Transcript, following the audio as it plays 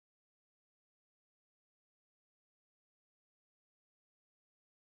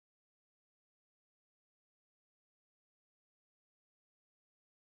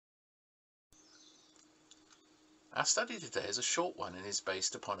Our study today is a short one and is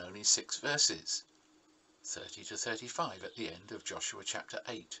based upon only 6 verses, 30 to 35 at the end of Joshua chapter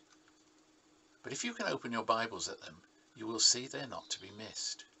 8. But if you can open your Bibles at them, you will see they're not to be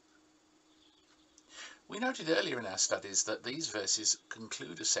missed. We noted earlier in our studies that these verses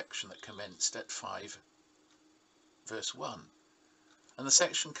conclude a section that commenced at 5 verse 1, and the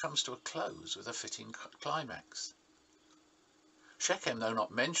section comes to a close with a fitting climax. Shechem, though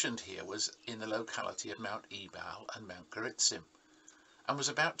not mentioned here, was in the locality of Mount Ebal and Mount Gerizim, and was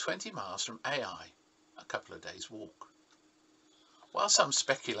about 20 miles from Ai, a couple of days' walk. While some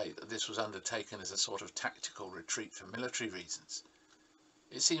speculate that this was undertaken as a sort of tactical retreat for military reasons,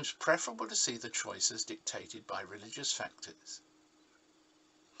 it seems preferable to see the choice as dictated by religious factors.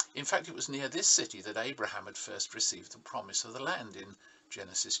 In fact, it was near this city that Abraham had first received the promise of the land in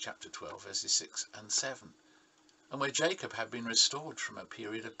Genesis chapter 12 verses 6 and 7, and where Jacob had been restored from a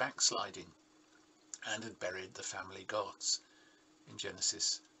period of backsliding and had buried the family gods in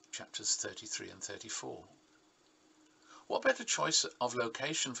Genesis chapters 33 and 34. What better choice of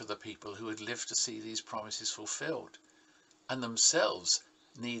location for the people who had lived to see these promises fulfilled and themselves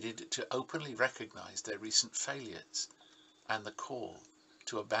needed to openly recognize their recent failures and the call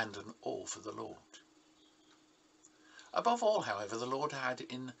to abandon all for the Lord. Above all, however, the Lord had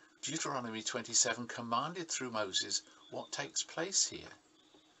in Deuteronomy 27 commanded through Moses what takes place here,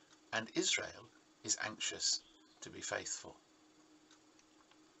 and Israel is anxious to be faithful.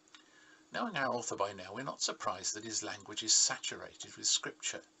 Knowing our author by now, we're not surprised that his language is saturated with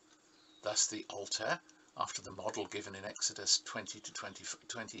scripture. Thus the altar, after the model given in Exodus 20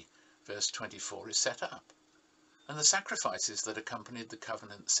 verse 24, is set up, and the sacrifices that accompanied the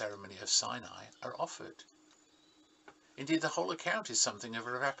covenant ceremony of Sinai are offered. Indeed, the whole account is something of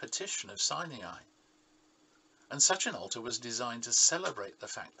a repetition of Sinai, and such an altar was designed to celebrate the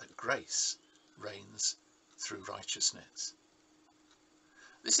fact that grace reigns through righteousness.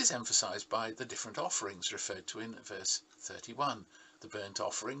 This is emphasized by the different offerings referred to in verse 31. The burnt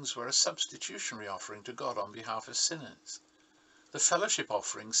offerings were a substitutionary offering to God on behalf of sinners. The fellowship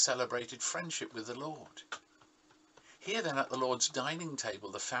offerings celebrated friendship with the Lord. Here then at the Lord's dining table,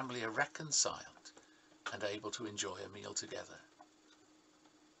 the family are reconciled and able to enjoy a meal together.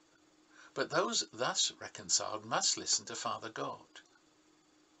 But those thus reconciled must listen to Father God.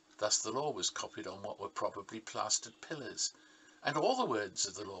 Thus the law was copied on what were probably plastered pillars, and all the words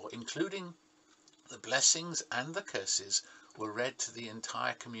of the law, including the blessings and the curses, were read to the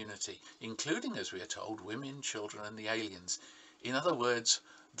entire community, including, as we are told, women, children and the aliens. In other words,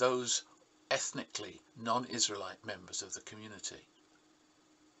 those ethnically non-Israelite members of the community.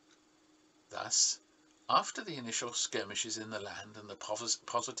 Thus, after the initial skirmishes in the land and the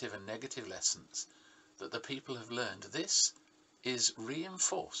positive and negative lessons that the people have learned, this is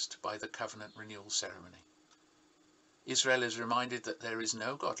reinforced by the covenant renewal ceremony. Israel is reminded that there is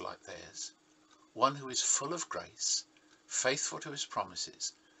no God like theirs, one who is full of grace, faithful to his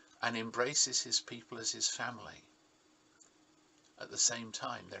promises, and embraces his people as his family. At the same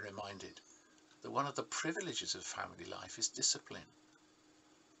time, they're reminded that one of the privileges of family life is discipline,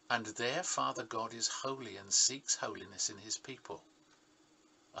 and their Father God is holy and seeks holiness in his people,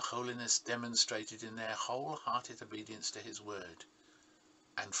 a holiness demonstrated in their wholehearted obedience to his word,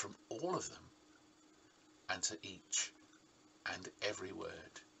 and from all of them, and to each and every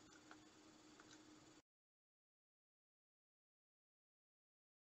word.